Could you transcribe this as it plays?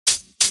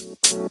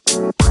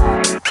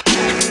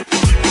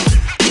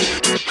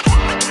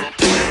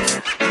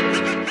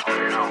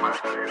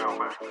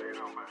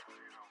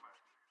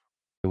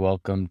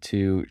Welcome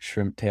to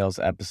Shrimp Tales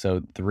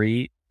episode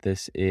 3.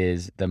 This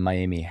is the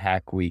Miami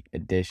Hack Week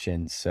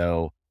edition.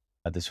 So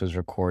this was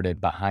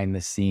recorded behind the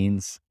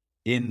scenes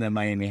in the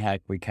Miami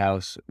Hack Week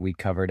house. We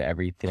covered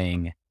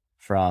everything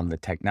from the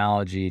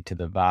technology to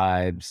the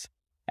vibes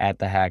at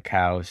the Hack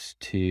House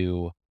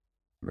to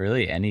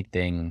really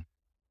anything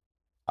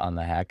on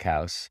the Hack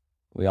House.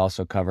 We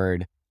also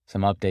covered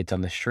some updates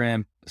on the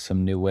shrimp,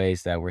 some new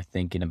ways that we're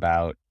thinking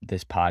about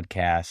this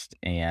podcast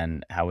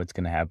and how it's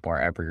going to have more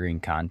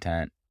evergreen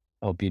content.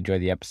 Hope you enjoy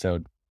the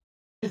episode.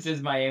 This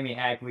is Miami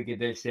Hack Week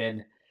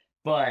edition,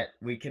 but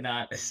we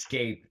cannot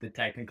escape the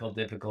technical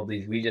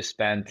difficulties. We just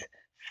spent,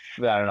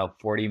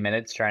 40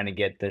 minutes trying to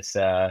get this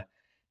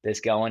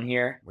going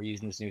here. We're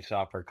using this new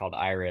software called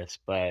Iris.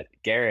 But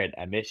Garrett,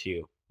 I miss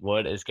you.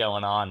 What is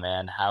going on,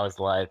 man? How is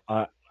life?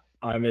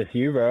 I miss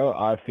you, bro.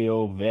 I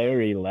feel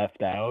very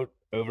left out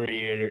over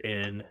here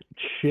in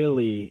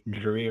chilly,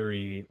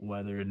 dreary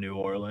weather in New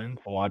Orleans,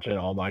 watching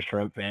all my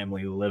shrimp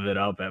family live it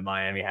up at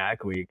Miami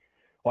Hack Week.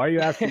 Why are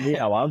you asking me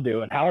how I'm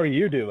doing? How are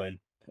you doing?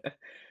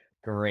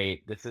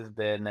 Great. This has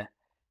been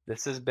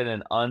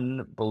an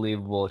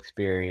unbelievable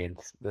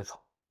experience. This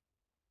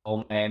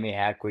whole Miami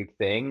Hack Week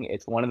thing.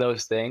 It's one of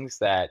those things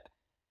that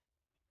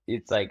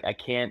it's like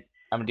I'm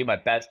gonna do my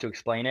best to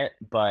explain it,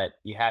 but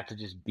you have to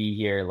just be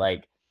here.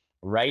 Like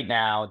right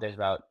now, there's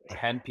about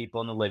 10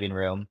 people in the living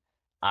room.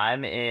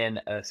 I'm in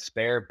a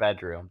spare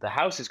bedroom. The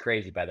house is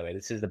crazy, by the way.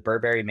 This is the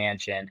Burberry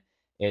Mansion.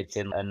 It's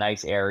in a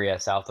nice area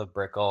south of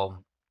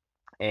Brickell,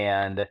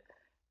 and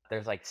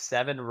there's like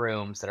 7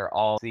 rooms that are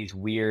all these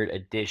weird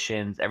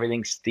additions.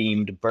 Everything's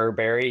themed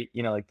Burberry,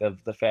 like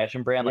the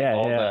fashion brand, like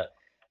all Yeah.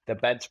 the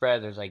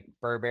bedspread. There's like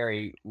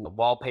Burberry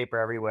wallpaper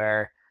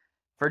everywhere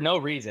for no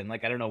reason.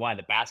 Like I don't know why.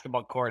 The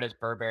basketball court is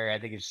Burberry. I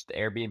think it's just the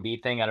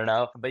Airbnb thing. I don't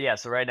know. But yeah,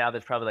 so right now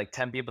there's probably like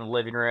 10 people in the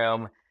living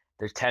room.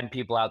 There's 10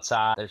 people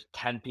outside. There's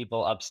 10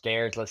 people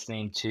upstairs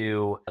listening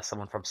to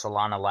someone from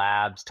Solana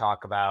Labs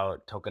talk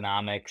about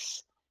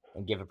tokenomics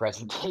and give a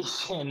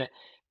presentation.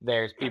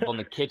 There's people in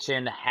the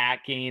kitchen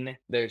hacking.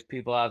 There's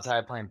people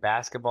outside playing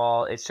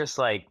basketball. It's just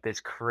like this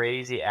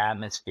crazy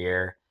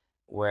atmosphere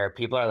where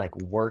people are like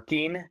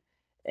working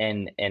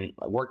and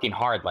working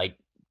hard, like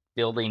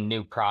building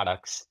new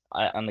products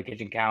on the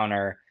kitchen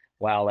counter,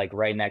 while like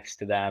right next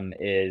to them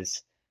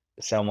is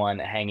someone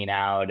hanging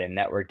out and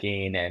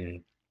networking,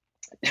 and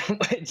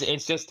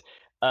it's just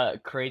a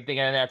crazy thing,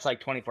 and that's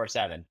like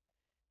 24/7.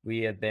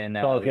 We have been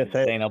So I was gonna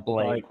say, staying up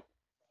late.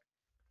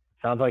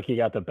 sounds like you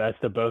got the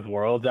best of both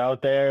worlds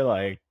out there,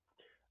 like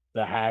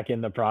the hack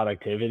and the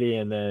productivity,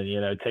 and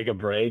then take a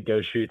break,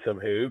 go shoot some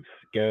hoops,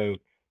 go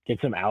get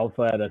some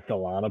alpha at a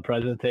Solana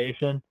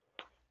presentation.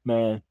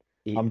 Man,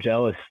 I'm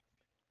jealous.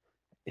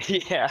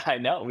 Yeah, I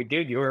know.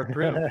 You were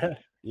approved.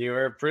 You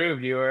were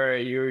approved.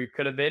 You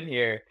could have been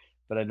here,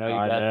 but I know you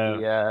I got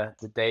know.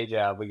 the day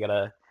job. We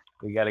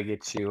gotta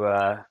get you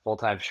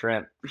full-time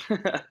shrimp.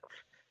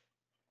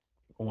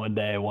 One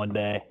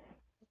day.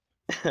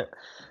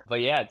 But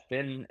yeah, it's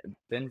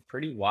been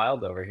pretty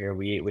wild over here.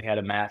 We had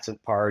a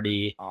massive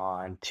party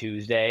on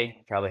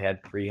Tuesday. Probably had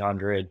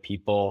 300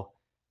 people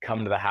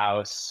come to the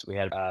house. We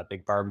had a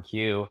big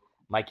barbecue.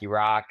 Mikey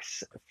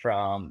Rocks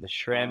from the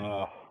Shrimp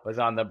was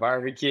on the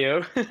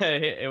barbecue.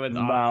 It was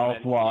Mouth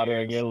awesome.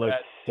 watering. It looks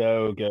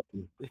so good.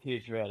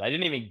 Huge red. I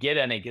didn't even get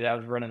any because I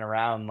was running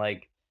around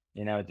like,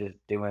 just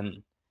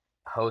doing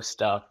host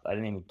stuff. I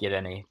didn't even get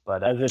any,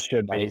 but As it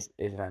should be. he's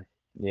man.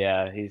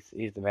 Yeah, he's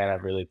the man. I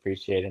really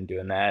appreciate him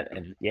doing that.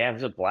 And yeah, it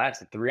was a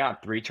blast. The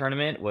 3-on-3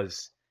 tournament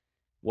was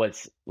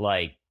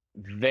like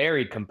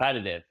very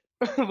competitive.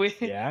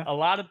 A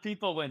lot of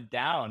people went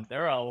down.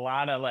 There were a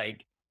lot of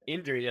like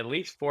injuries. At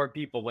least 4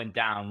 people went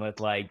down with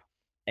like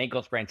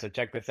ankle sprains. So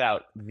check this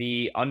out.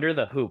 The under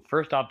the hoop.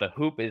 First off, the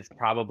hoop is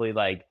probably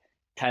like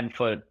 10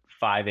 foot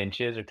 5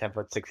 inches or 10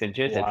 foot 6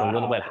 inches. Wow. It's a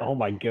little bit. Oh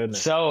my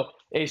goodness. So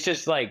it's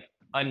just like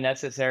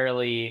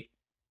unnecessarily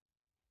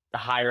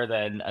higher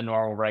than a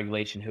normal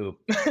regulation hoop.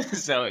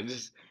 So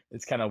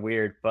it's kind of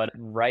weird. But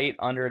right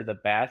under the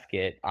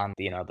basket on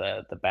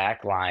the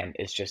back line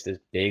is just this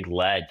big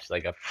ledge,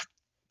 like a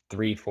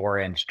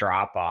 3-4 inch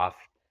drop off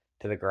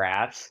to the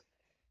grass.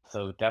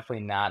 So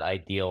definitely not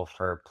ideal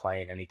for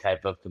playing any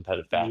type of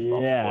competitive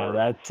basketball. Yeah,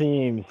 that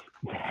seems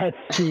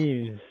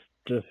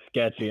just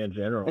sketchy in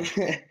general.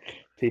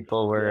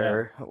 People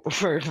were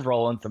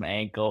rolling some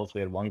ankles.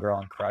 We had one girl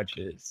on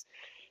crutches.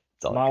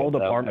 My old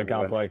apartment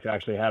complex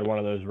actually had one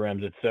of those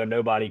rims. It's so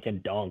nobody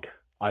can dunk.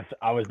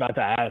 I was about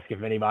to ask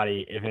if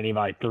anybody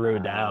threw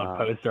down,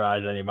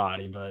 posterize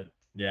anybody, but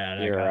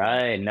yeah. You're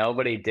right.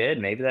 Nobody did.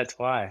 Maybe that's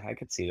why. I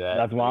could see that.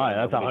 That's why.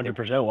 That's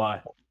 100%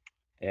 why.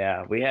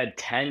 Yeah, we had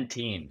 10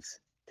 teams.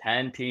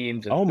 10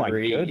 teams of 3. Oh my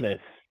goodness.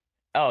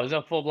 Oh, it was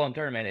a full-blown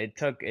tournament. It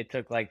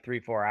took like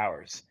 3-4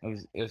 hours.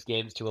 It was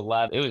games to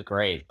 11. It was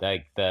great.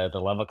 Like the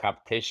level of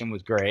competition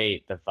was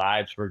great. The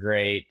vibes were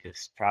great.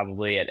 Just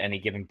probably at any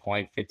given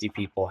point, 50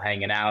 people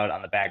hanging out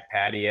on the back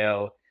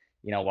patio.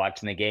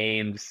 watching the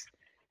games.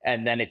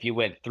 And then if you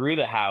went through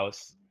the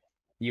house,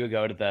 you would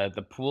go to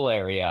the pool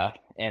area,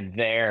 and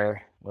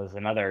there was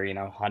another,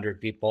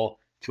 100 people,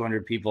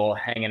 200 people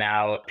hanging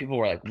out. People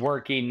were like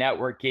working,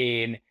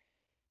 networking,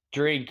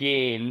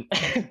 drinking,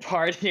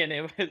 partying.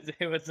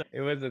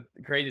 It was the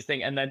craziest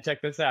thing. And then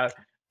check this out.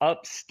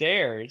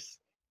 Upstairs,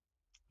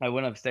 I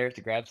went upstairs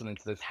to grab something.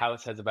 So this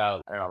house has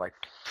about, I don't know, like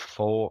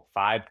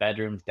 5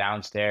 bedrooms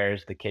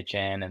downstairs, the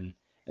kitchen, and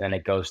then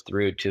it goes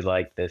through to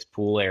like this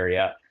pool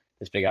area,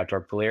 this big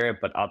outdoor pool area.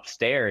 But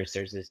upstairs,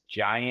 there's this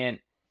giant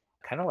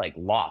kind of like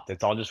loft.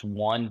 It's all just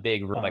one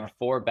big room, Uh-huh. like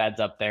 4 beds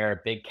up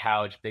there, big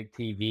couch, big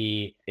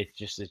TV. It's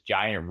just this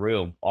giant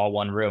room, all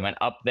one room. And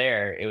up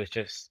there, it was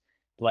just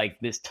like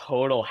this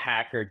total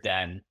hacker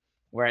den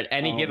where at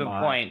any Oh given my.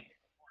 point,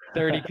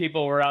 30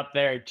 people were up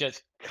there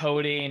just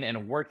coding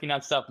and working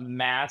on stuff,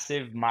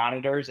 massive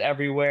monitors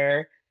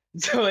everywhere.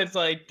 So it's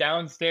like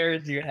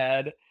downstairs you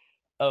had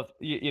in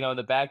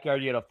the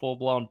backyard you had a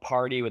full-blown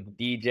party with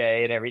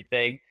DJ and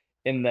everything.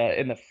 In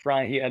the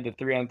front you had the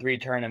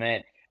 3-on-3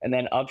 tournament, and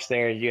then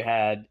upstairs you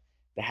had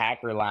the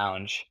hacker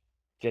lounge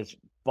just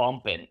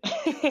bumping.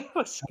 It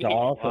was That's pretty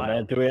awesome,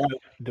 man. wild.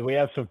 Do we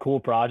have some cool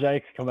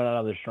projects coming out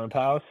of the shrimp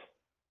house?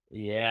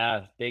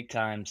 Yeah, big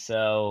time.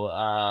 So,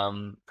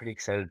 pretty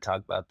excited to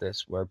talk about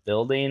this. We're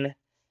building.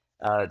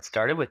 It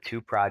started with 2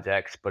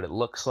 projects, but it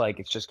looks like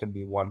it's just going to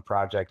be one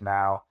project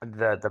now.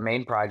 The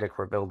main project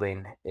we're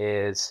building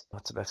is,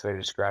 what's the best way to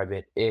describe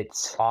it?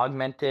 It's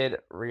augmented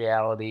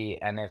reality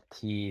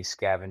NFT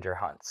scavenger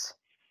hunts.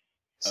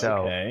 So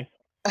Okay.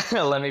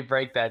 let me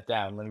break that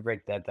down. Let me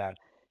break that down.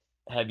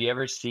 Have you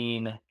ever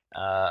seen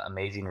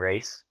Amazing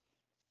Race?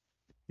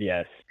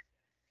 Yes.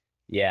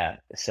 Yeah.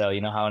 So you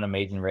know how in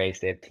Amazing Race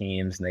they have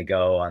teams and they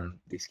go on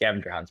these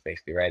scavenger hunts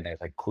basically, right? And there's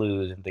like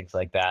clues and things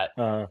like that.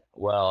 Uh,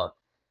 Well,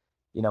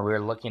 we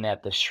were looking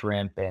at the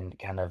shrimp and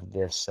kind of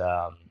this,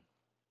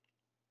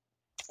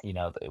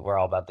 we're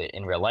all about the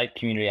in real life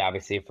community.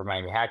 Obviously, for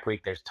Miami Hack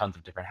Week, there's tons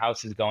of different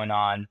houses going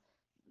on.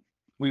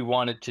 We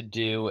wanted to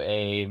do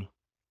a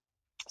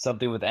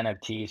something with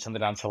NFT,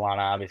 something on Solana,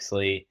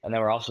 obviously, and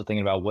then we're also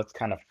thinking about what's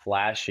kind of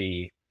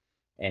flashy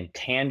and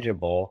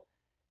tangible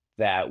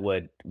that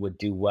would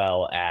do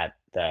well at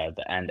the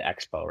end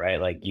expo, right?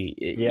 Like you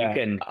yeah.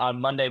 can on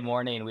Monday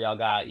morning we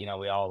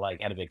all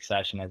like had a big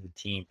session as a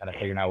team, kind of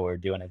figuring out what we're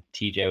doing. And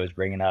TJ was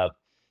bringing up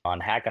on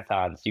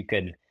hackathons, you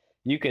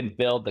can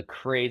build the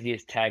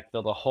craziest tech,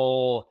 build a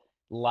whole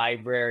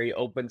library,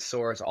 open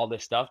source, all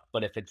this stuff,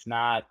 but if it's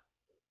not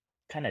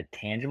kind of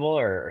tangible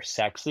or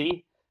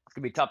sexy, it's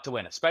gonna be tough to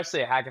win,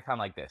 especially a hackathon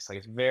like this. Like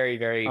it's very,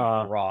 very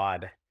Uh,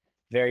 broad,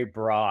 very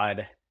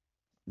broad.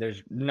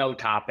 There's no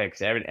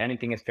topics.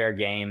 Anything is fair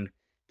game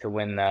to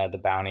win the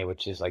bounty,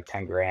 which is like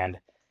 10 grand.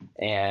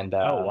 And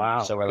oh wow.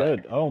 so we're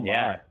like, Good. Oh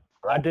yeah,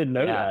 my. I didn't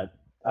know yeah, that.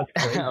 That's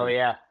oh crazy.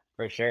 yeah,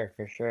 for sure,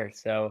 for sure.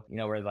 So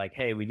we're like,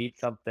 hey, we need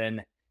something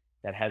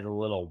that has a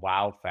little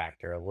wow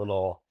factor, a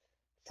little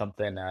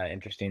something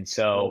interesting.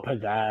 Little So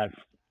pizzazz.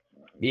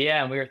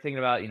 yeah, and we were thinking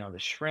about the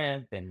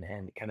shrimp and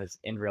kind of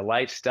in real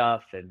life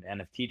stuff and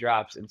NFT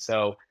drops. And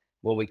so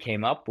what we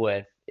came up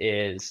with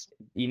is,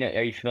 are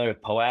you familiar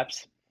with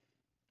POAPs,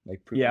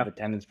 like proof of Yeah.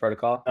 attendance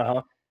protocol?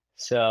 Uh-huh.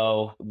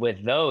 So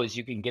with those,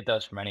 you can get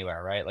those from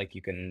anywhere, right? Like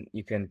you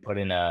can put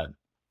in a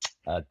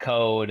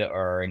code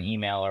or an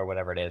email or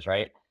whatever it is,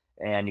 right?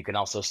 And you can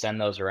also send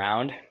those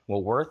around.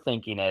 What we're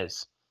thinking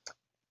is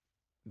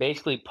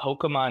basically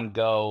Pokemon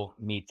Go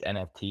meets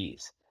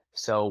NFTs.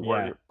 So Yeah.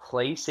 we're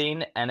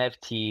placing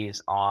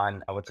NFTs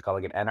on what's it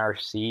called, like an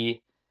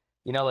NRC,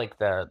 like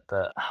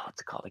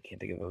what's it called? I can't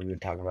think of it. We've been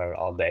talking about it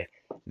all day.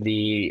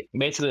 The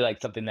basically like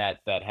something that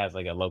has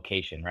like a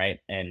location, right?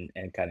 And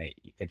kind of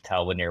you can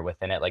tell when you're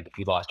within it. Like if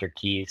you lost your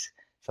keys,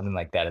 something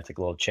like that. It's like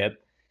a little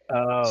chip.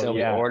 Oh So we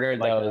yeah. ordered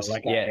Like a those.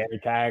 like a Yeah, air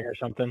tag or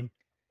something.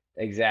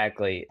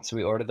 exactly. So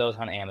we ordered those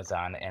on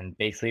Amazon, and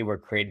basically we're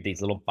created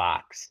these little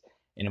box,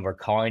 and we're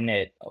calling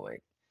it. Oh wait.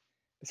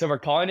 So we're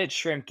calling it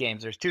shrimp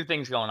games. There's 2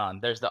 things going on.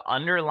 There's the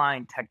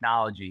underlying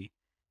technology,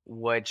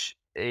 which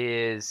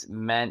is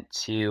meant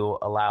to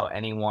allow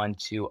anyone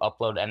to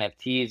upload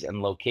NFTs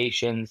and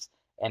locations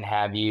and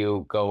have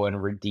you go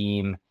and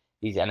redeem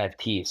these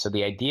NFTs. So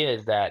the idea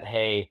is that,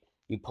 hey,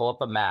 you pull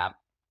up a map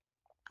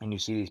and you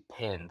see these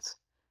pins,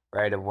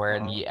 right, of where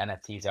Uh-huh. the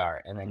NFTs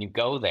are. And then you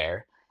go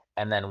there.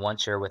 And then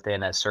once you're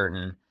within a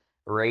certain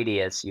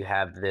radius, you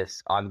have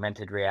this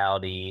augmented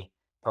reality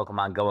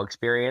Pokemon Go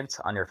experience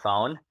on your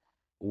phone Yeah.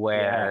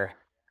 where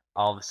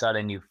all of a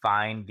sudden you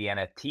find the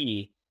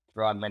NFT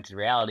through augmented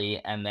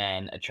reality, and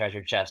then a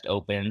treasure chest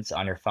opens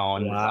on your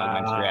phone with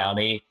augmented Wow.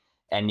 reality,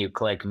 and you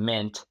click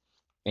mint,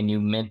 and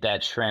you mint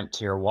that shrimp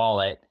to your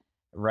wallet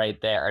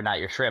right there, or not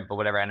your shrimp, but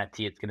whatever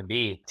NFT it's going to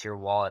be to your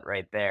wallet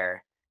right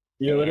there.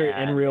 You're literally in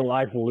And real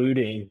life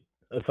looting.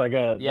 It's like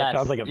that sounds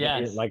yes, like a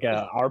yes. like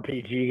a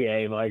RPG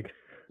game, like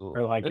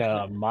or like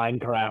a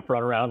Minecraft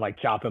run around like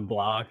chopping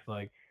blocks,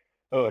 like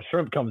oh a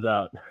shrimp comes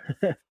out.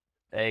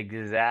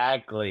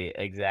 Exactly,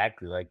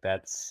 exactly. Like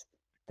that's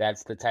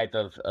the type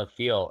of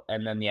feel.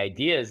 And then the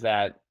idea is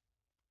that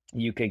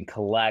you can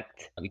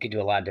collect, you can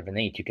do a lot of different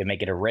things. You can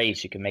make it a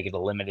race, you can make it a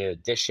limited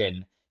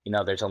edition.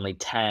 There's only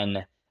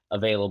 10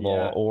 available,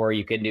 Yeah. or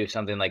you can do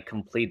something like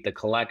complete the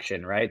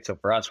collection, right? So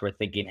for us, we're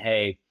thinking,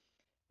 hey,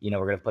 we're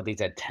going to put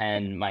these at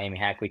 10 Miami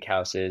Hack Week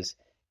houses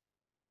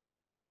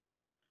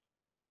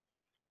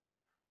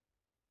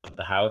of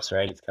the house,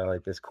 right? It's kind of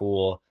like this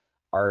cool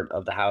art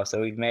of the house that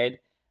we've made.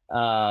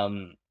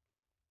 Um,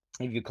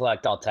 if you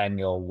collect all 10,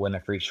 you'll win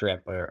a free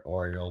shrimp,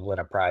 or you'll win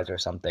a prize or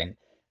something.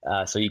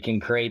 So you can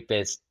create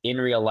this in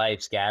real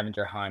life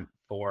scavenger hunt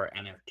for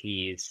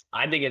NFTs.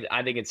 I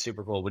think it's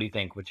super cool. What do you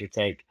think? What's your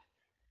take?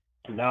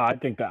 No, I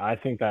think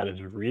that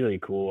is really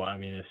cool. I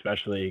mean,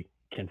 especially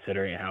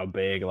considering how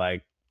big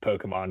like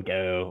Pokemon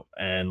Go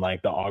and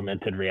like the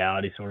augmented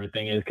reality sort of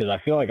thing is, because I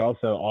feel like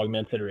also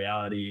augmented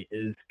reality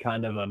is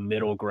kind of a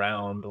middle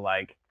ground.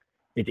 Like,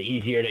 it's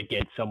easier to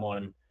get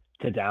someone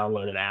to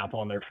download an app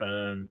on their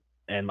phone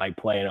and like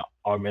play an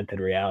augmented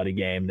reality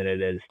game than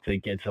it is to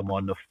get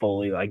someone to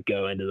fully like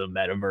go into the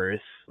metaverse.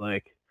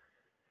 Like,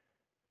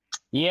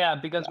 Yeah,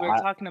 because we were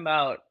I, talking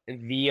about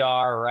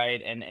VR,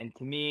 right? And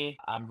to me,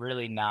 I'm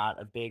really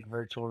not a big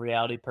virtual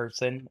reality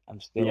person. I'm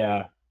still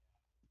yeah,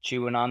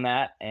 chewing on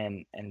that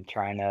and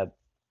trying to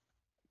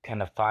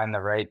kind of find the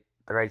right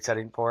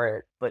setting for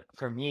it. But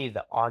for me,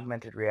 the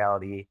augmented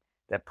reality,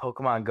 that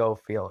Pokemon Go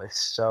feel is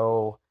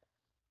so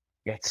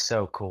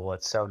cool.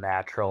 It's so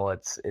natural.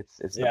 It's the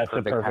yeah, it's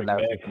the perfect kind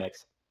perfect of mix.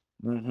 mix.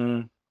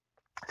 hmm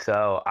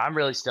So I'm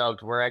really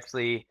stoked. We're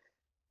actually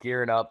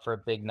gearing up for a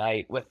big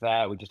night with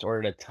that. We just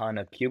ordered a ton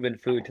of Cuban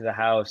food to the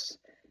house,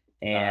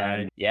 Nice.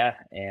 and yeah,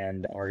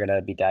 and we're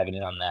gonna be diving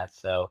in on that.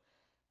 So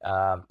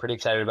pretty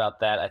excited about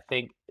that. I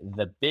think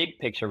the big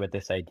picture with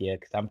this idea,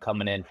 because I'm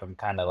coming in from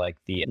kind of like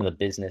the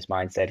business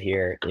mindset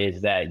here,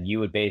 is that you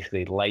would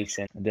basically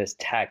license this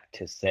tech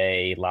to,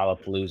 say,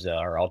 Lollapalooza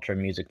or Ultra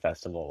Music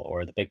Festival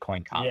or the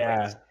Bitcoin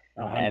conference.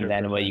 Yeah, a And hundred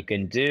then what you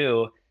percent. can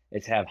do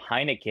is have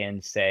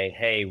Heineken say,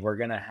 hey, we're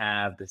gonna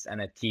have this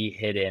NFT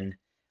hidden,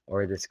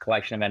 or this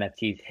collection of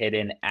NFTs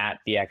hidden at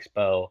the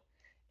expo.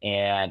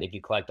 And if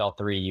you collect all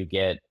three, you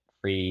get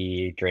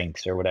free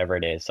drinks or whatever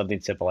it is, something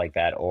simple like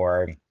that.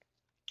 Or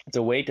it's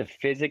a way to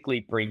physically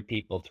bring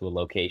people to a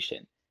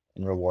location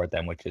and reward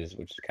them, which is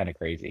kind of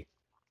crazy.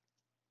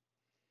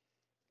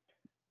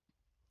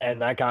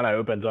 And that kind of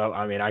opens up.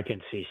 I mean, I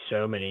can see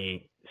so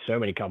many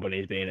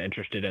companies being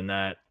interested in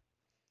that.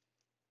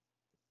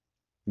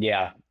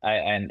 Yeah,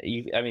 I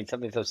mean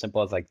something so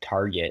simple as like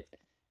Target,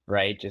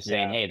 right? Just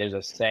saying, Yeah, hey, there's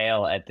a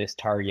sale at this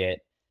Target,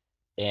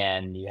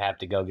 and you have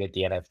to go get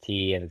the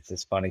NFT, and it's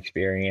this fun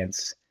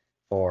experience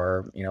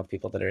for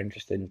people that are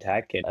interested in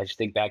tech. And I just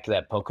think back to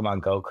that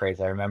Pokemon Go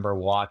craze. I remember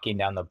walking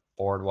down the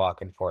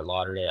boardwalk in Fort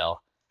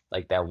Lauderdale,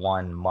 like that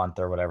 1 month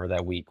or whatever,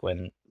 that week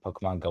when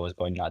Pokemon Go was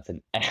going nuts,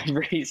 and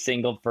every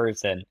single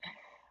person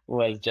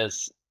was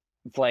just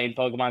playing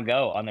Pokemon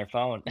Go on their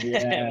phone with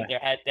yeah. their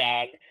head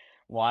down,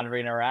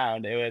 wandering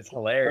around. It was I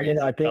mean,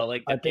 hilarious. I It think felt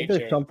like I the think there's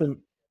future.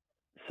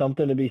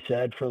 something to be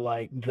said for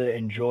like the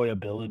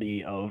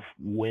enjoyability of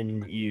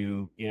when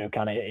you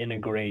kind of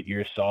integrate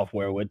your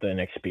software with an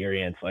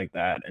experience like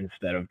that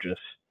instead of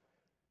just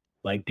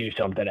like do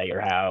something at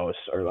your house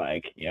or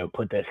like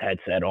put this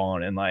headset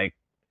on and like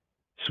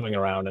swing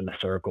around in a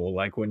circle.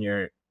 Like when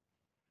you're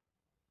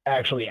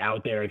actually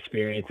out there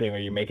experiencing or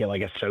you're making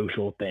like a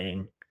social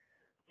thing,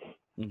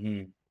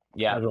 hmm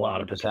Yeah, has a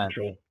lot of 100%.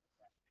 potential.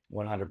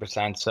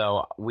 100%.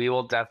 So we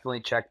will definitely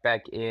check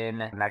back in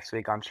next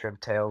week on Shrimp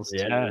Tales to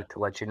Yeah.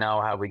 let you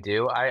know how we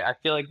do. I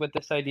feel like with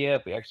this idea,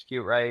 if we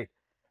execute right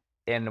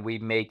and we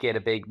make it a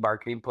big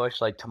marketing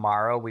push, like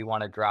tomorrow, we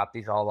want to drop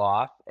these all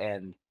off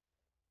and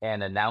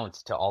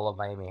announce to all of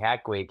Miami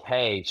Hack Week,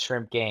 hey,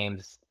 Shrimp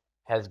Games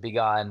has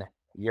begun.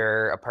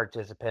 You're a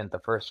participant. The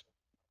first,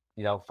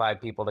 5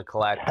 people to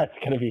collect That's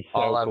gonna be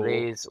all so of cool.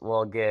 these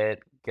will get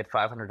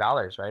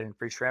 $500, right, in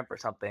free shrimp or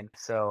something.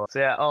 So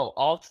yeah. Oh,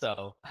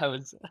 also, I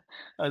was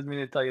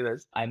meaning to tell you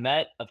this. I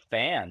met a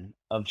fan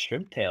of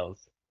Shrimp Tales.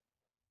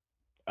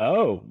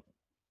 Oh,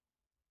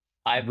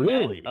 I've met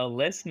really? a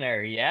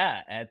listener,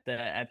 yeah, at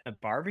the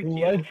barbecue.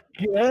 Let's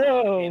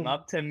Someone came go.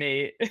 up to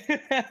me.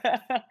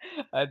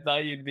 I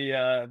thought you'd be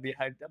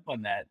hyped up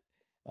on that.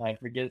 I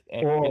forget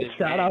Well, his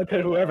shout name, out to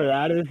but whoever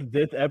that is.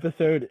 This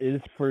episode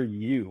is for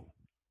you.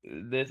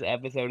 this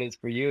episode is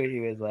for you. He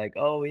was like,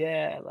 "Oh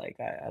yeah, like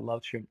I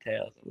love Shrimp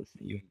Tales. I listen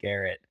to you and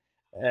Garrett,"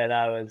 and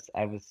I was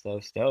so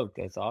stoked.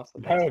 That's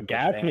awesome. That's Oh, your first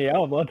gas fan. me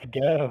up. Let's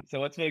go. So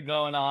what's been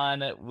going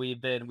on?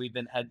 We've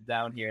been heads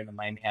down here in the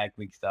Miami Hack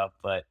Week stuff,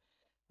 but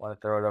want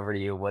to throw it over to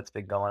you. What's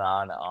been going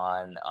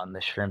on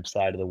the shrimp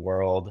side of the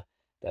world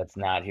that's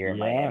not here in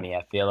Yeah. Miami?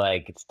 I feel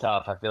like it's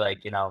tough. I feel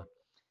like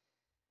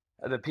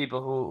the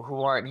people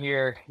who aren't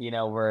here,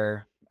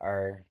 are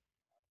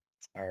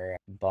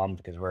bummed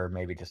because we're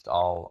maybe just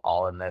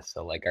all in this.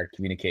 So like our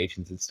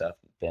communications and stuff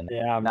have been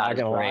Yeah, I'm not not as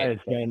gonna lie.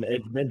 great.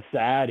 It's been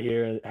sad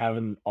here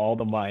having all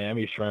the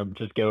Miami shrimp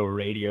just go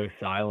radio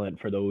silent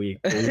for the week.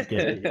 But we get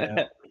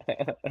it.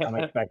 I'm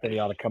expecting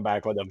y'all to come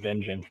back with a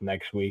vengeance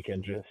next week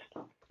and just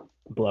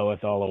blow us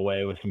all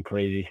away with some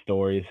crazy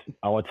stories.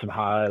 I want some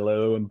high,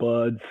 low, and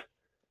buds.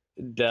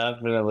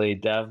 Definitely,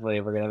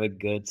 definitely. We're gonna have a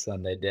good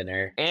Sunday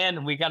dinner.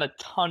 And we got a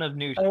ton of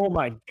new Oh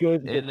my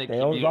good, the in the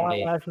sales line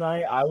community. last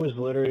night. I was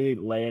literally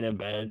laying in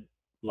bed,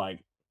 like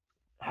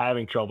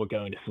having trouble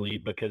going to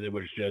sleep because it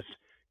was just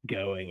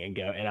going and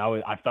go. And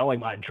I felt like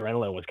my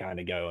adrenaline was kind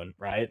of going,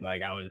 right?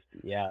 Like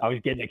Yeah. I was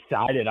getting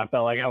excited. I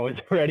felt like I was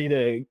ready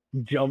to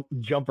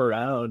jump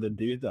around and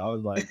do so. I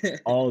was like,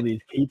 all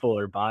these people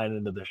are buying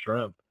into the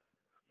shrimp.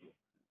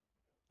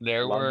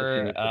 There Love to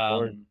see were the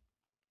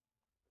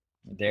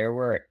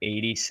support.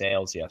 80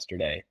 sales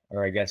yesterday,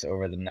 or I guess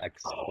over the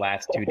next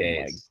last two Oh my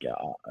days.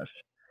 gosh.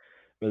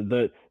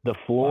 The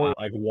floor Wow.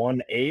 like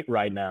 1.8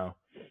 right now.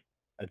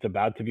 It's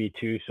about to be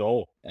two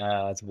sold.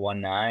 It's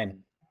 1.9.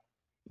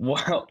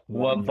 Well,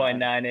 1.9.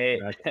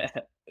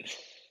 1.98.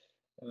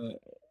 That's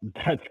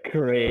That's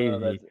crazy.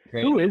 That's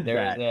great. Who is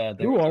There's that?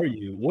 a Who there's are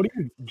you? What do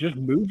you just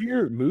move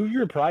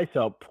your price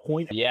up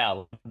point?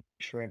 yeah,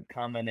 shrimp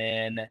coming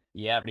in.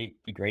 Yeah, it'd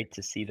be great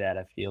to see that.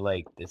 I feel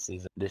like this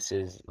is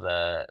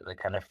the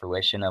kind of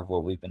fruition of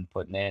what we've been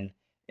putting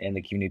in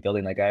the community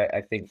building. Like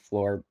I think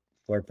floor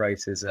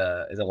price is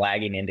a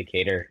lagging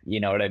indicator. You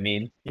know what I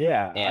mean?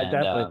 Yeah, I And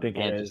definitely think it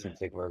man, it is. just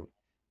seems like we're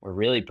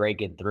really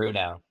breaking through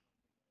now.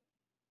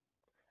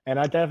 And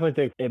I definitely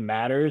think it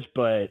matters,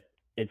 but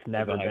it's Oh, go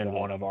never ahead, go been ahead.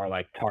 one of our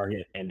like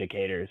target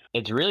indicators.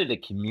 It's really the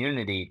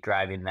community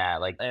driving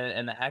that. Like,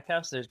 and the Hack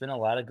House, there's been a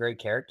lot of great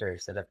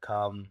characters that have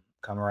come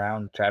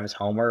around. Travis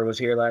Homer was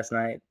here last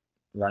night,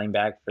 running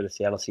back for the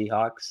Seattle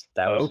Seahawks.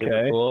 That was super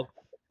Okay. cool.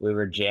 We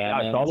were Yeah,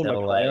 I jamming saw the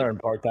till like, McLaren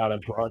parked out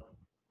in front.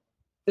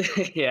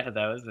 yeah,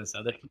 that was this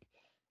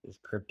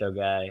crypto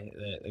guy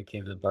that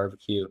came to the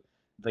barbecue.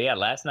 But yeah,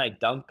 last night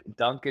Dunk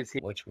is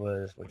here, which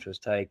was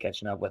tight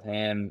catching up with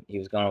him. He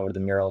was going over to the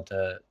mural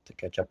to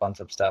catch up on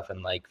some stuff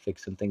and like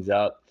fix some things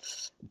up.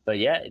 But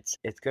yeah, it's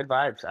good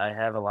vibes. I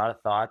have a lot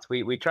of thoughts.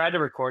 We tried to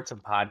record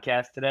some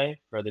podcasts today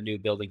for the new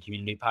building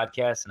community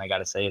podcast, and I got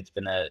to say it's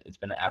been an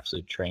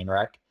absolute train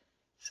wreck.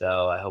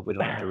 So I hope we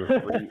don't have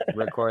to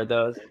record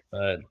those.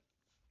 But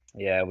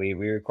yeah, we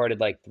recorded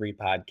like 3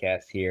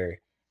 podcasts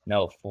here,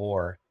 no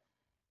 4,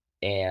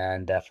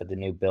 and for the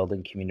new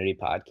building community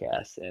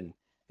podcast. And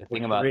the With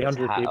thing about this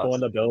 300 people in house,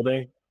 the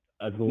building,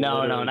 that's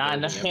no, literally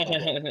not building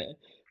a bubble.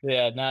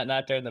 yeah,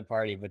 not during the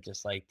party, but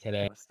just like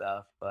today and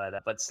stuff.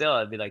 But still,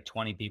 it'd be like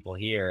 20 people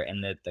here,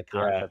 and the Yeah.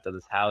 concept of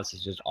this house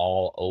is just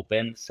all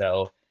open,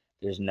 so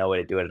there's no way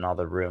to do it, and all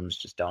the rooms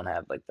just don't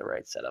have like the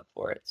right setup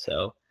for it.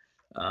 So,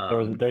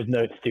 There's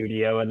no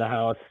studio in the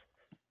house.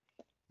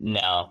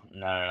 no.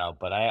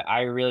 But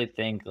I really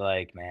think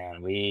like,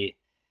 man, we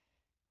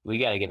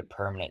got to get a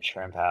permanent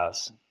shrimp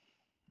house.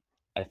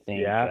 I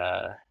think,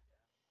 Yeah.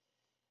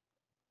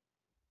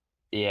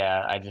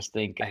 yeah, I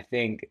think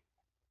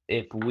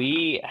if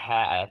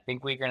I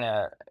think we're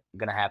gonna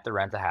have to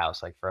rent a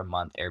house like for a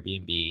month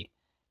Airbnb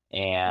Mm,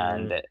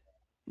 and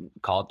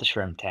call it the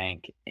Shrimp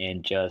Tank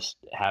and just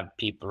have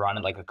people run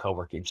it like a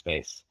co-working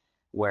space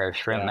where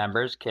shrimp yeah.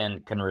 members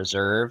can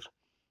reserve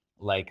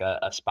like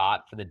a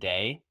spot for the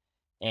day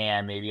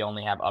and maybe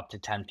only have up to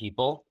 10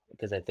 people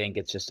because I think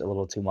it's just a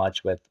little too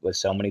much with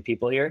so many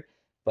people here,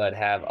 but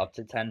have up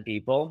to 10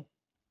 people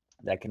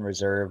that can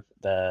reserve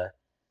a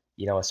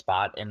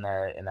spot in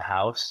the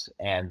house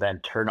and then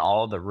turn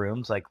all the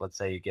rooms, like let's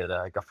say you get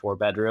like a 4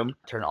 bedroom,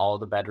 turn all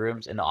the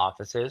bedrooms into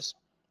offices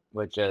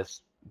with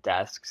just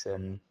desks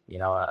and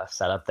a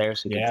setup there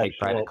so you can Yeah, take just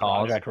private little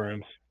calls. project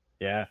rooms.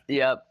 Yeah.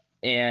 Yep.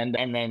 And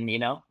then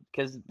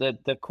because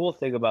the cool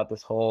thing about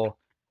this whole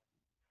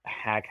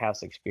hack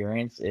house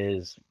experience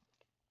is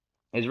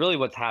really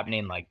what's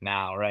happening like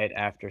now, right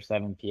after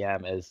 7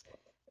 p.m. is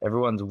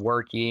everyone's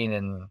working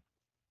and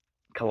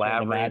That's when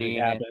the magic collaborating.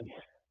 happens.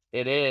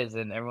 It is,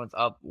 and everyone's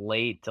up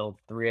late till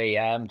 3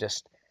 a.m.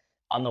 just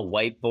on the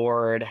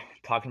whiteboard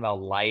talking about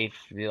life,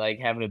 like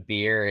having a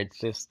beer. It's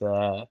just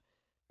a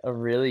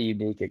really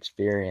unique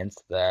experience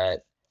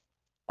that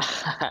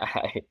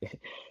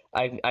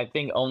I, I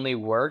think only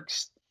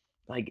works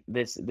like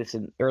this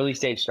in early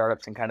stage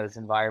startups and kind of this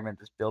environment,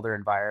 this builder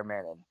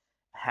environment, and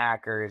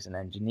hackers and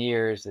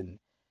engineers and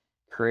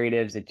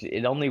creatives.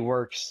 It only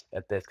works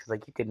at this because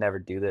like you could never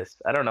do this.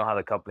 I don't know how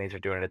the companies are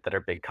doing it that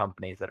are big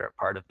companies that are a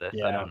part of this.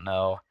 I Yeah. don't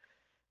know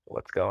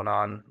what's going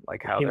on,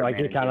 like It how seemed they're like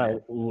you managing kind it.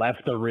 of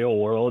left the real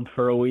world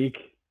for a week.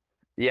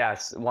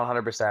 Yes,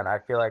 100%. I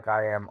feel like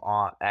I am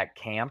at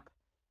camp,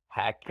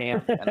 hack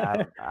camp, and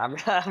I'm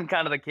I'm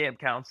kind of the camp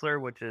counselor,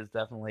 which is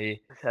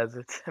definitely has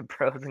its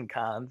pros and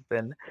cons.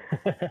 Been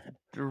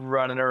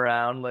running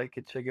around like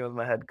a chicken with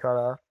my head cut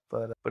off,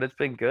 but it's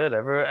been good.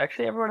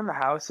 Everyone in the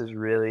house is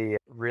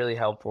really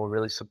helpful,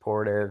 really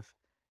supportive.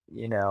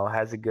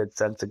 Has a good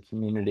sense of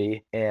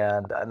community,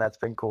 and that's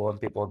been cool.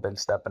 And people have been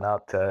stepping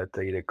up to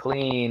either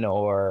clean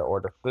or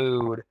order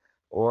food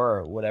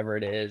or whatever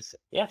it is.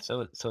 Yeah,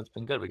 so it's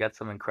been good. We got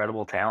some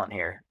incredible talent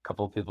here. A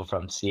couple of people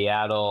from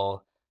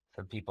Seattle,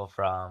 some people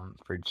from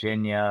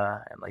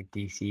Virginia and like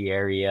DC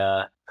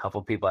area, a couple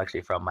of people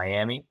actually from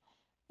Miami,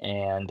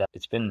 and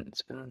it's been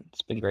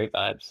great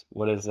vibes.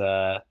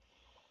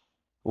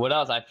 What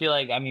else? I feel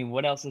like, I mean,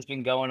 what else has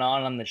been going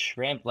on the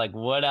shrimp? Like,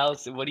 what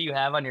else? What do you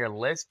have on your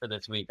list for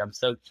this week? I'm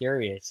so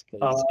curious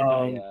because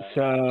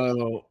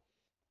So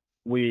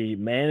we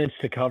managed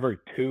to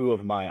cover two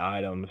of my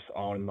items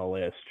on the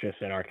list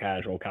just in our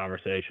casual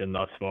conversation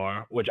thus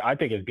far, which I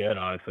think is good,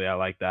 honestly. I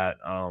like that.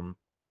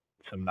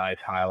 Some nice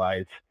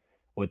highlights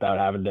without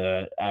having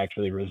to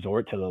actually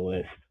resort to the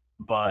list.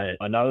 But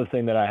another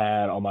thing that I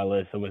had on my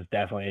list that was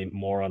definitely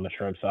more on the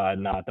shrimp side,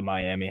 not the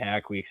Miami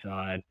Hack Week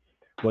side,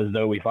 was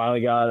though we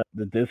finally got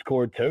the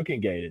Discord token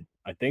gated.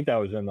 I think that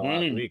was in the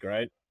last mm, week,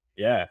 right?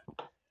 Yeah.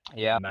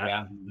 yeah,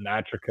 yeah.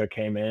 Matrica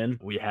came in.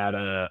 We had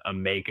a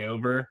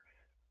makeover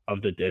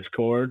of the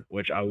Discord,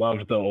 which I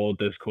loved the old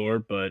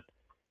Discord, but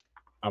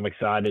I'm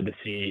excited to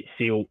see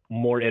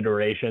more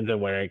iterations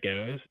and where it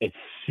goes. It's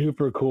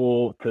super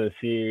cool to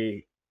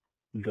see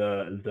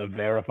the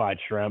verified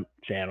shrimp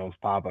channels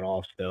popping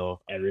off still.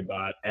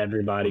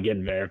 Everybody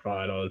getting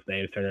verified, all those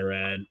names turning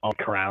red. All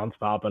crowns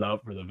popping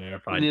up for the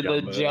verified The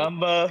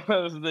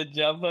jumbos. the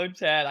jumbo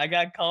chat. I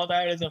got called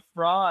out as a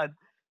fraud.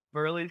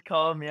 Burley's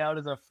calling me out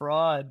as a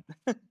fraud.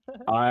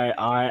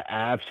 I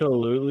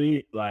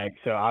absolutely like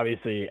so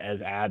obviously as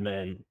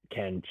admin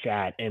can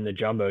chat in the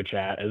jumbo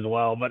chat as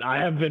well, but I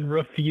have been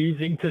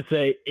refusing to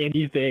say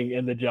anything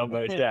in the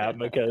jumbo chat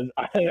because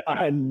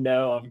I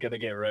know I'm gonna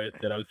get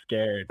roasted. I'm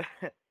scared.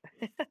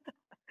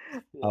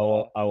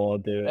 Yeah. I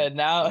won't do it. And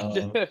now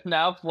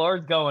now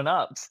floor's going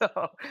up. So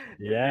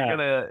Yeah.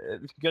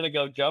 if you're gonna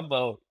go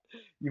jumbo,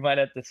 you might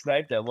have to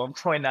snipe that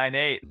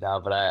 1.98.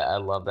 No, but I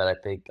love that. I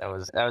think that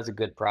was a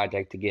good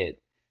project to get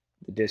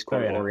the Oh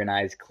Discord yeah.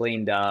 organized,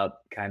 cleaned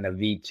up, kind of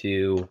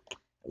V2,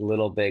 a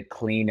little bit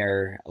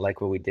cleaner,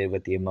 like what we did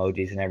with the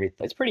emojis and everything.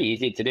 It's pretty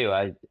easy to do.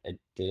 I did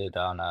it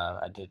on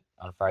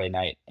Friday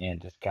night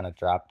and just kind of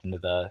dropped into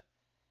the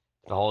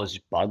whole is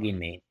just bugging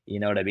me. You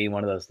know what I mean?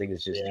 One of those things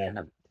is just Yeah. kind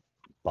of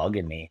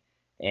bugging me.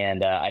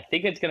 And I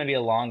think it's going to be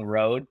a long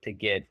road to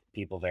get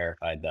people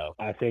verified, though.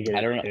 I think it I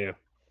is don't too.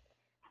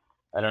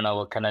 I don't know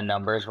what kind of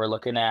numbers we're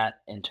looking at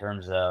in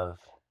terms of,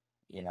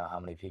 how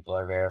many people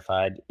are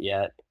verified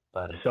yet,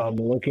 but So I'm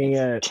looking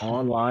it's at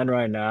online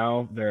right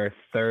now. There are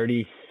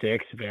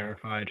 36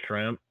 verified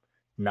shrimp,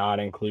 not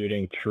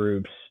including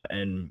troops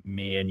and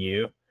me and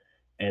you.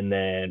 And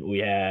then we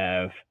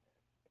have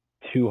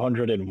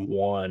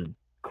 201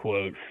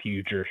 quote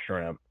future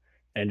shrimp.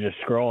 And just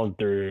scrolling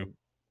through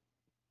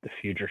the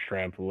future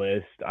shrimp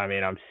list, I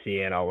mean, I'm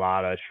seeing a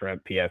lot of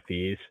shrimp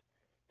PFPs.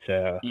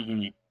 So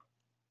Mhm.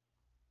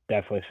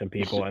 definitely some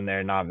people in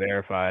there not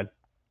verified.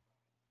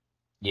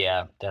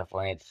 Yeah,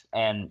 definitely.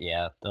 And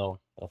yeah,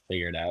 they'll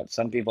figure it out.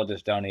 Some people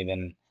just don't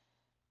even,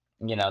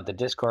 the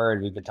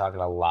Discord, we've been talking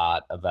a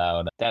lot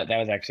about that. That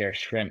was actually our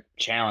shrimp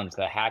challenge,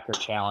 the hacker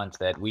challenge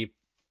that we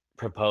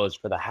proposed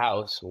for the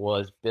house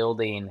was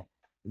building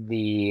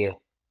the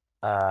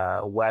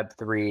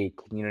Web3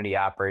 community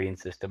operating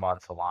system on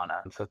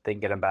Solana. So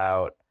thinking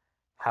about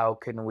how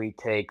can we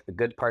take the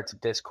good parts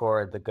of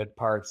Discord, the good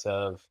parts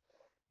of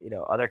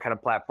other kind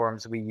of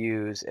platforms we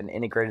use and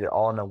integrate it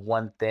all into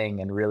one thing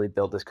and really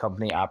build this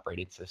company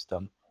operating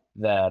system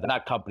that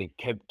not company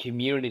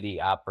community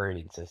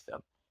operating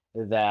system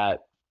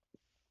that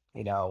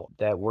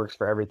that works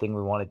for everything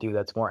we want to do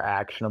that's more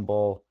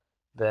actionable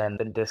than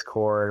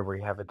Discord where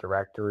you have a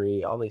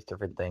directory, all these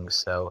different things.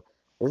 So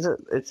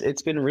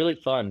it's been really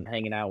fun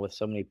hanging out with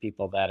so many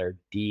people that are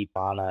deep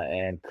on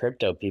and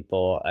crypto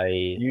people.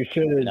 You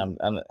should I'm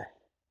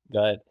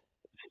go ahead.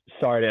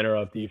 Sorry to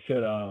interrupt. You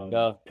should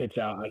Go. pitch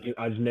out.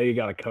 I just know you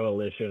got a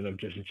coalition of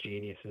just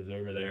geniuses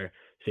over there,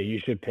 so you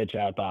should pitch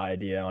out the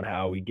idea on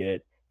how we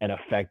get an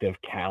effective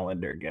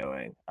calendar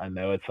going. I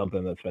know it's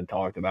something that's been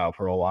talked about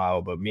for a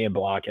while, but me and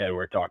Blockhead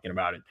were talking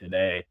about it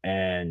today,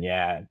 and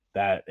yeah,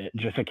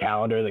 just a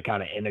calendar that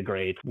kind of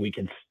integrates. We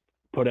can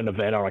put an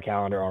event on a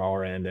calendar on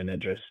our end, and it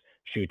just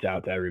shoots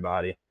out to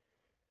everybody.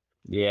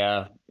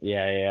 Yeah,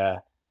 yeah, yeah.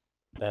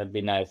 That'd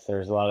be nice.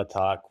 There's a lot of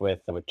talk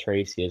with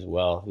Tracy as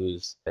well,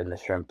 who's in the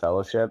Shrimp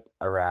Fellowship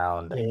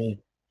around, Mm.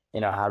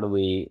 how do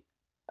we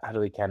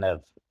kind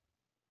of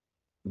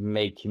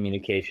make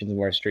communications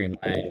more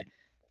streamlined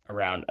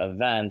around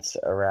events,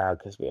 around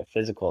because we have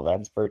physical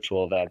events,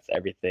 virtual events,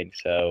 everything.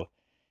 So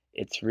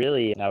it's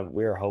really now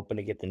we're hoping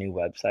to get the new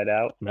website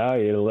out. No,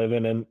 you're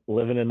living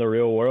in the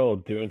real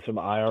world, doing some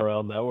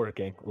IRL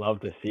networking. Love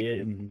to see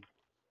it.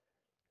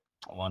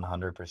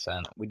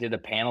 100%. We did a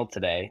panel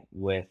today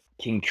with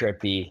King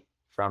Trippy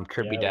from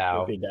Trippy Yeah, the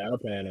DAO. Trippy Dow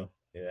panel.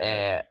 Yeah.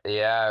 And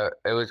yeah,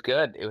 it was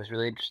good. It was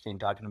really interesting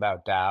talking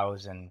about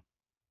DAOs and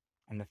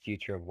the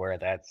future of where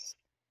that's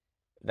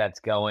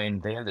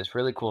going. They have this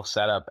really cool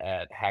setup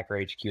at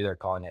Hacker HQ, they're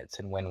calling it. It's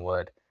in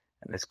Wynwood,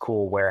 and this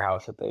cool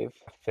warehouse that they've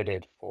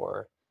fitted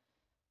for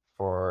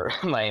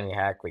Miami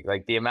Hack Week.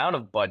 Like the amount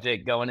of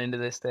budget going into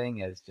this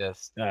thing is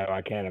just No,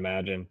 I can't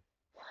imagine.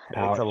 it's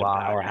a Some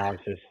lot.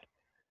 powerhouses.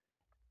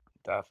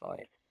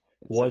 Definitely.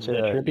 It's Was such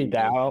the a Trippy unique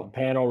Dow thing.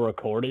 panel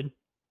recorded?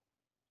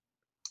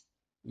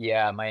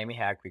 Yeah, Miami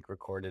Hack Week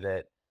recorded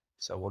it.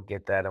 So we'll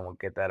get that and we'll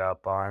get that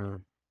up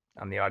on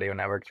the audio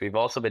networks. We've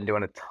also been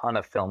doing a ton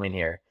of filming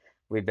here.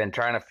 we've been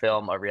trying to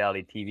film a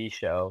reality TV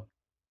show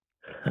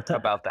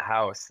about the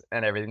house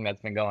and everything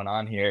that's been going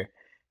on here.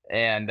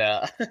 And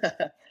I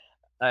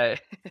I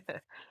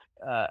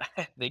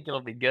think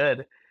it'll be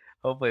good.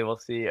 Hopefully we'll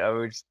see. I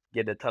would just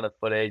get a ton of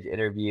footage,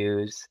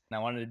 interviews. And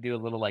I wanted to do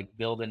a little like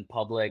building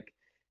public,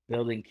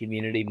 building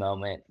community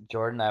moment.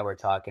 Jordan and I were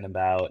talking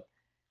about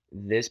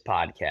this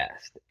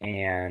podcast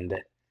and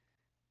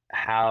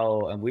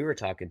how, and we were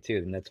talking too,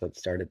 and that's what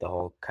started the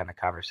whole kind of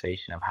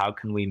conversation of how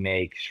can we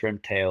make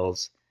Shrimp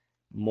Tales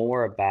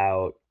more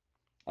about,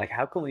 like,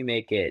 how can we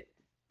make it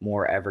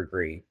more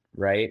evergreen,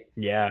 right?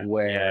 Yeah,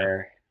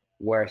 yeah,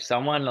 Where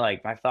someone,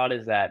 like, my thought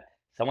is that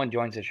someone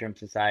joins the Shrimp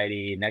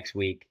Society next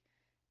week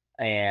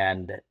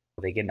and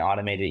they get an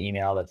automated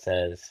email that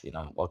says,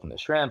 welcome to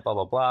Shrimp, blah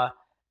blah blah,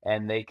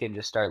 and they can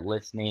just start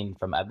listening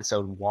from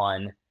episode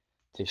 1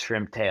 to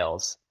Shrimp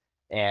Tales.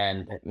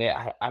 And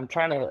yeah, I'm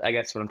trying to, I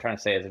guess what I'm trying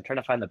to say is I'm trying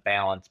to find the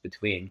balance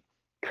between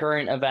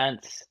current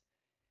events,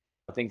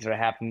 things that are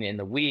happening in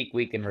the week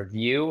in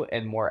review,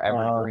 and more uh,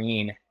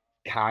 evergreen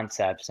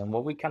concepts. And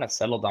what we kind of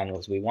settled on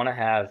was we want to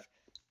have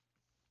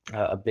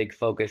a big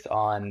focus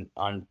on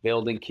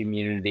building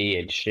community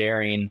and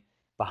sharing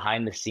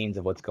behind the scenes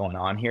of what's going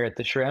on here at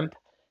the Shrimp,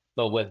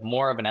 but with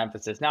more of an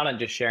emphasis not on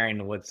just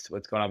sharing what's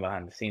going on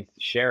behind the scenes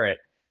to share it,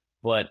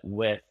 but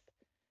with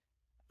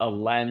a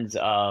lens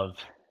of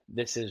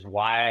this is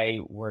why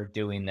we're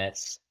doing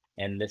this,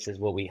 and this is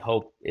what we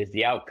hope is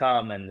the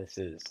outcome, and this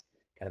is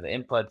kind of the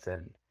inputs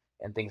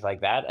and things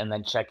like that, and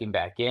then checking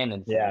back in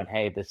and yeah, saying,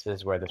 hey, this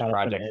is where this kind of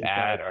some project's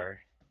at, insights.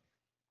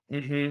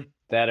 or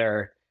that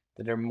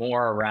are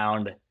more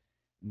around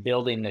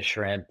building the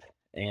Shrimp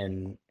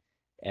and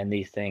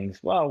these things,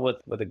 well,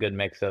 with a good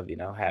mix of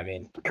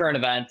having current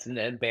events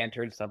and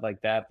banter and stuff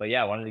like that. But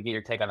yeah, I wanted to get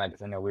your take on that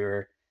because I know we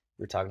were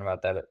talking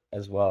about that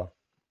as well.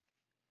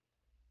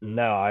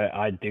 No,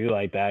 I do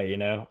like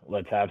that,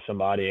 Let's have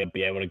somebody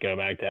be able to go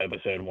back to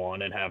episode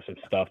 1 and have some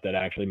stuff that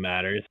actually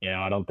matters.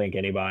 I don't think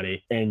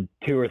anybody in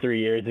 2 or 3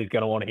 years is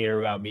going to want to hear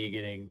about me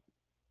getting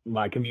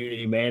my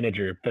community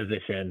manager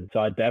position. So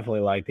I definitely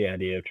like the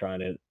idea of trying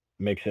to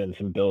mix in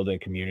some building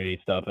community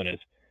stuff. And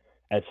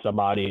as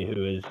somebody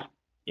who is,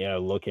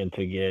 looking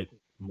to get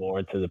more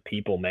into the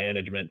people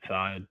management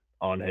side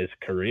on his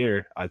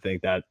career, I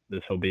think that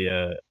this will be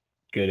a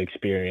good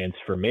experience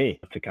for me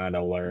to kind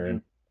of Mm-hmm.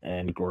 learn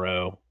and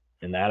grow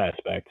in that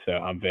aspect. So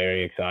I'm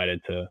very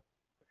excited to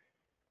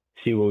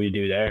see what we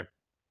do there.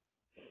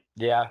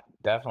 Yeah,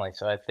 definitely.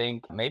 So I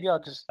think maybe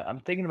I'm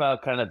thinking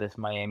about kind of this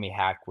Miami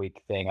Hack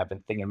Week thing. I've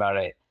been thinking about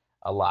it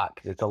a lot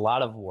because it's a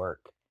lot of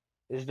work.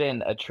 There's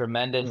been a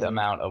tremendous Mm-hmm.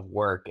 amount of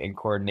work and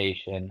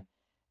coordination.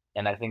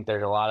 And I think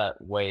there's a lot of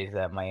ways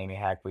that Miami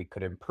Hack Week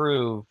could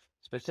improve,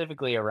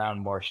 specifically around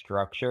more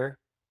structure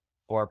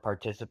for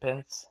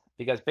participants.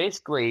 Because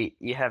basically,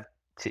 you have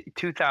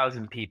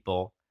 2,000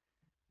 people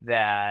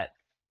that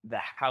the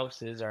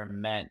houses are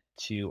meant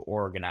to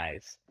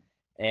organize.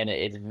 And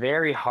it's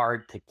very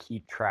hard to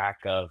keep track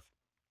of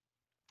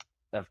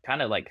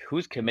kind of like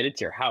who's committed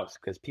to your house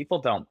because people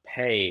don't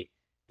pay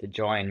to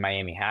join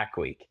Miami Hack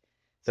Week.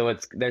 So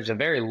there's a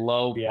very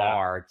low Yeah.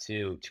 bar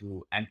to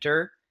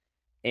enter.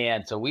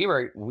 And so we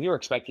were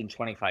expecting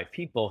 25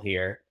 people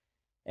here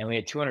and we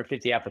had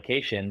 250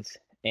 applications.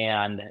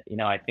 And,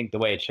 I think the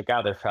way it shook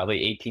out, there's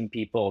probably 18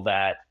 people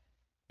that,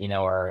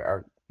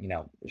 are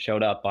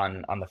showed up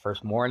on the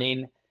first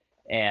morning,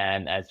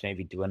 and as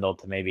maybe dwindled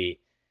to maybe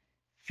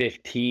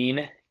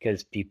 15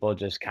 because people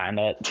just kind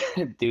of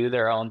do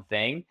their own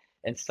thing.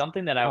 And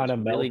something that I Kind was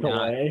of really melt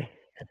not, away.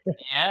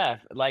 yeah,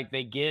 like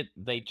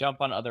they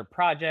jump on other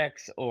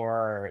projects,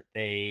 or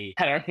they,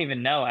 I don't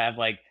even know, have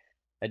like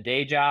a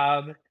day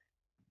job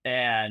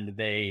and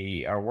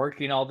they are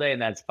working all day,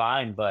 and that's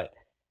fine. But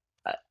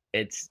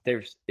it's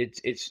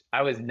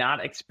I was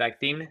not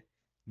expecting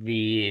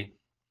the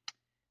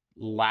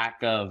lack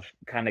of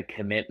kind of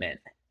commitment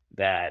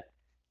that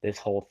this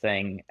whole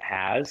thing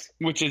has,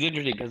 which is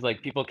interesting because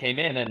like people came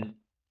in and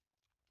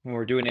when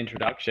we're doing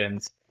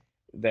introductions,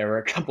 there were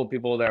a couple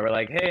people that were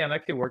like, "Hey, I'm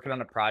actually working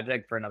on a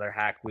project for another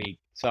hack week,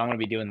 so I'm going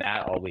to be doing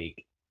that all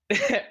week."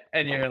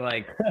 And you're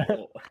like,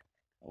 "Well,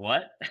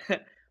 what?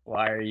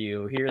 Why are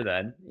you here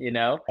then?"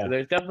 So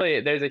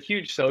Yeah. there's a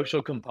huge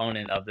social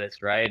component of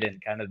this, right?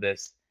 And kind of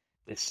this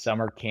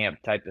summer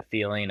camp type of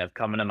feeling of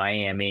coming to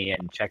Miami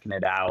and checking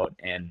it out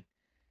and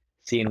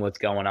seeing what's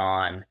going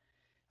on,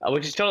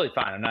 which is totally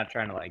fine. I'm not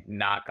trying to like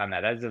knock on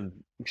that. That's an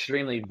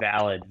extremely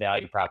valid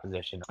value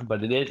proposition,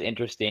 but it is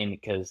interesting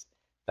because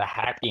the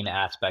hacking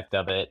aspect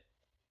of it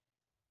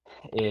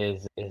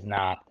is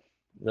not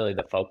really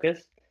the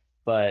focus.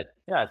 But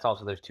yeah, it's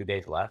also there's 2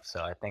 days left,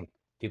 so I think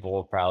people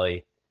will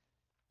probably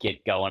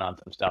get going on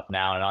some stuff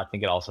now, and I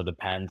think it also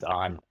depends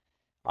on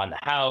the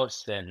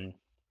house and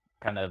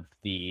kind of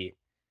the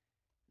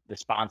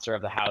sponsor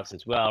of the house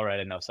as well, right?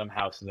 I know some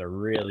houses are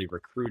really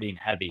recruiting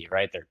heavy,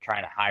 right? They're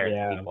trying to hire the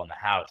Yeah. people in the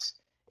house.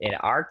 In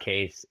our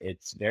case,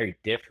 it's very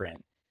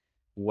different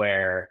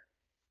where,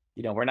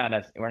 we're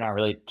not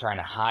really trying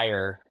to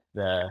hire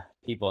the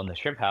people in the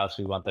Shrimp House.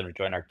 We want them to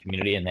join our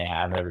community and they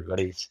have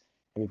everybody's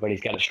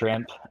everybody's got a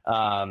shrimp.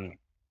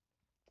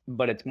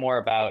 But it's more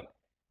about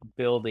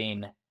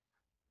building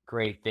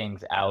great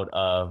things out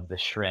of the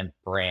shrimp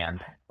brand,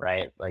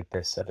 right? Like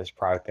this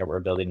product that we're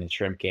building in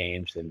shrimp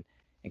games, and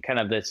kind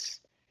of this,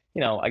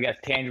 I guess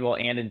tangible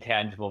and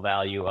intangible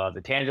value of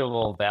the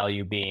tangible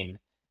value being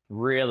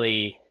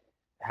really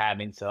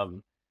having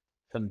some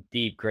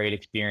deep, great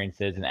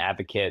experiences and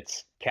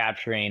advocates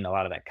capturing a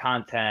lot of that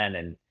content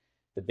and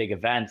the big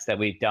events that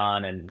we've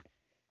done and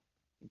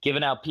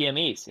giving out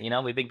PMEs.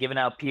 We've been giving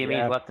out PMEs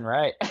Yeah, left and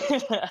right. A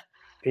lot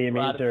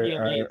PMEs of are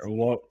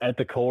PMEs. at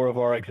the core of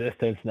our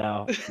existence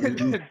now. We eat,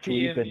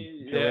 sleep, and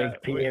PME, yeah. drink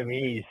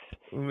PMEs.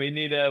 We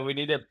need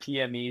a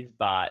PME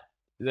bot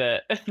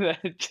that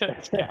that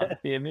just counts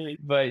PME.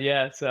 But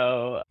yeah,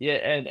 so yeah,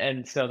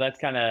 and so that's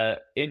kind of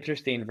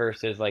interesting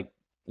versus like,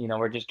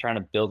 we're just trying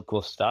to build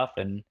cool stuff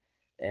and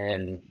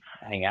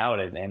hang out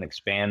and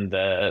expand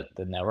the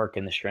network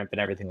and the shrimp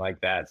and everything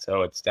like that.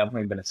 So it's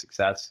definitely been a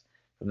success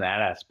from that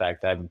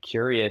aspect. I'm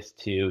curious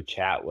to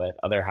chat with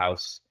other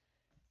house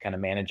kind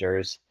of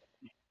managers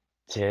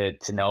to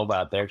know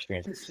about their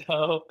experience.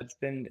 So it's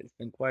been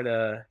quite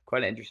an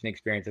interesting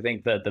experience. I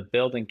think the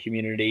building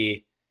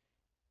community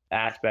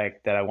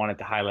aspect that I wanted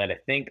to highlight, I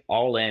think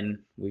all in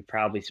we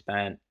probably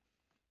spent,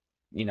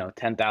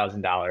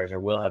 $10,000 or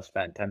will have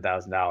spent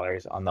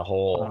 $10,000 on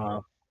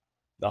Uh,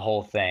 the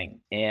whole thing.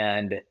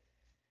 And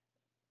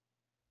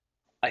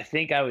I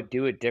think I would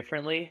do it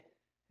differently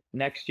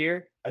next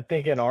year. I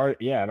think in our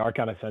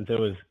kind of sense, it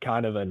was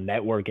kind of a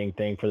networking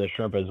thing for the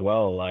shrimp as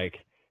well. Like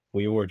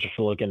we were just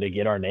looking to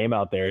get our name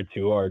out there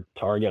to our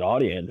target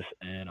audience,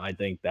 and I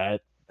think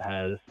that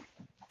has,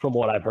 from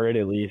what I've heard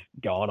at least,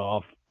 gone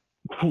off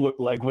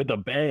like with a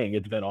bang.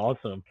 It's been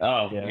awesome.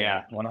 Oh Yeah,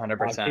 yeah,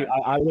 I've seen, 100%.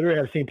 I literally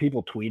have seen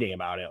people tweeting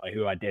about it, like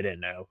who I didn't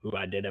know, who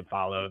I didn't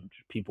follow.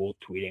 People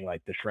tweeting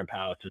like the shrimp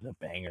house is a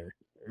banger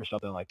or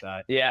something like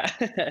that, Yeah.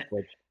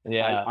 which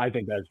Yeah. I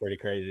think that's pretty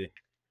crazy.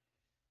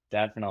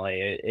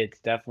 Definitely. It's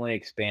definitely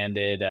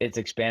expanded. It's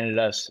expanded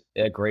us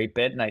a great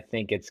bit, and I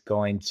think it's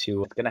going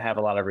to have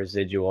a lot of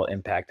residual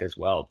impact as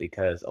well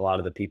because a lot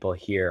of the people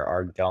here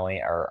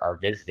are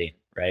visiting,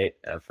 right?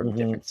 From Hmm.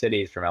 different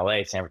cities, from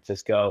LA, San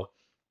Francisco,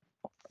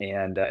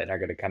 and are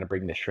going to kind of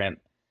bring the shrimp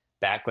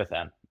back with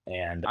them.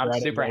 And I'm Ready,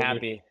 super baby.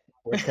 happy.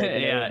 We're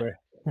taking Yeah, over.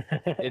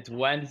 it's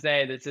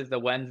Wednesday. This is the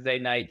Wednesday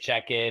night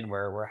check-in.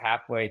 We're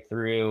halfway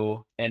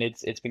through, and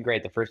it's been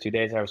great. The first 2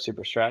 days I was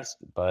super stressed,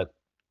 but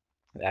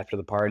after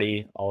the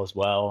party, all is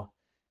well.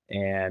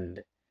 And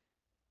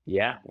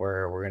yeah,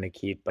 we're gonna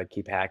keep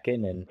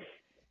hacking and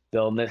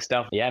building this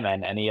stuff. Yeah,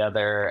 man. Any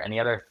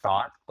other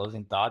thoughts,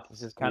 closing thoughts?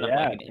 This is kind of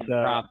like Yeah. an So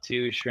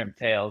impromptu shrimp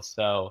tales.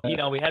 So,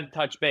 we had to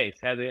touch base,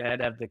 had to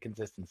have the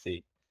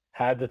consistency.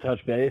 had to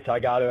touch base. I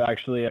got to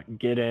actually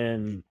get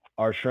in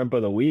our shrimp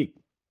of the week.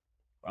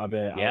 I was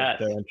Yes.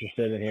 so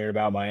interested in hearing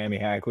about Miami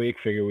Hack Week.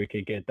 Figured we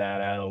could get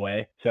that out of the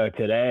way. So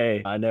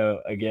today, I know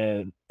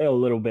again a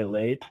little bit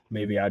late.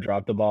 Maybe I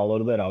dropped the ball a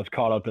little bit. I was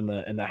caught up in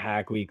the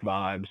Hack Week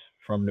vibes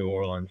from New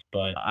Orleans,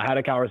 but I had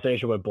a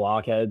conversation with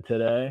Blockhead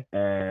today,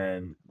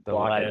 and The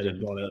Blockhead is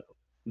legend. one of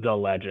the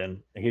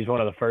legend. He's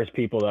one of the first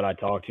people that I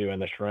talked to in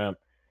the shrimp,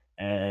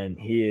 and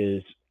he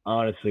is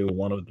honestly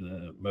one of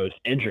the most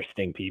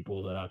interesting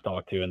people that I've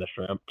talked to in the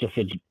shrimp. Just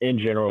in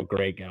general,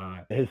 great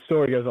guy. His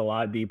story goes a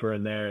lot deeper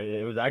in there.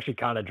 It was actually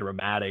kind of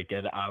dramatic,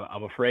 and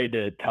I'm afraid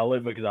to tell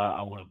it because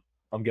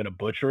I'm gonna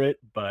butcher it.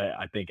 But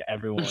I think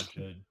everyone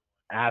should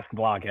ask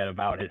Blockhead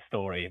about his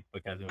story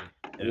because it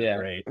was Yeah.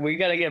 great. We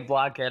gotta get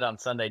Blockhead on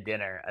Sunday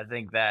dinner. I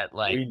think that,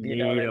 like, We you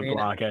know what need I a mean?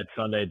 Blockhead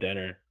Sunday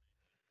dinner.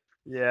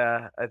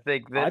 Yeah, I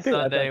think I this think that's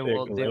Sunday actually a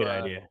we'll do great a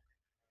idea.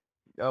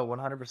 Oh,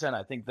 100%.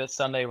 I think this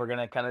Sunday we're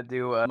gonna kind of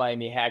do a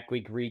Miami Hack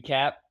Week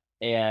recap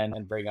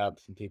and bring up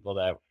some people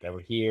that were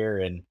here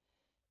and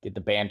get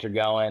the banter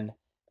going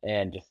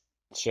and just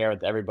share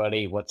with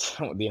everybody what's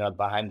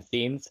behind the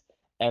scenes.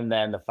 And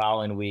then the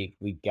following week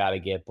we got to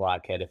get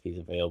Blockhead if he's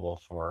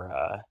available for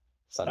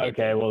Sunday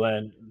Okay, dinner.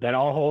 well then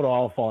I'll hold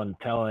off on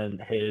telling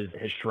his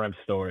shrimp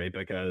story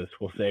because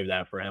we'll save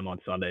that for him on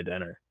Sunday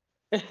dinner.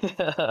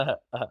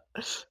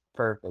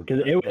 Perfect,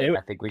 Because perfect.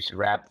 I think we should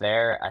wrap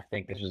there. I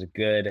think this was a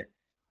good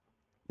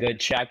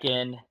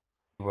check-in.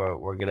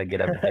 We're gonna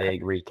get a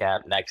big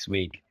recap next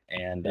week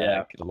and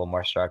yeah. get a little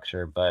more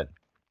structure, but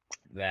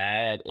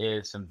that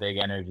is some big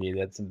energy.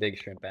 That's some big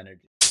shrimp energy.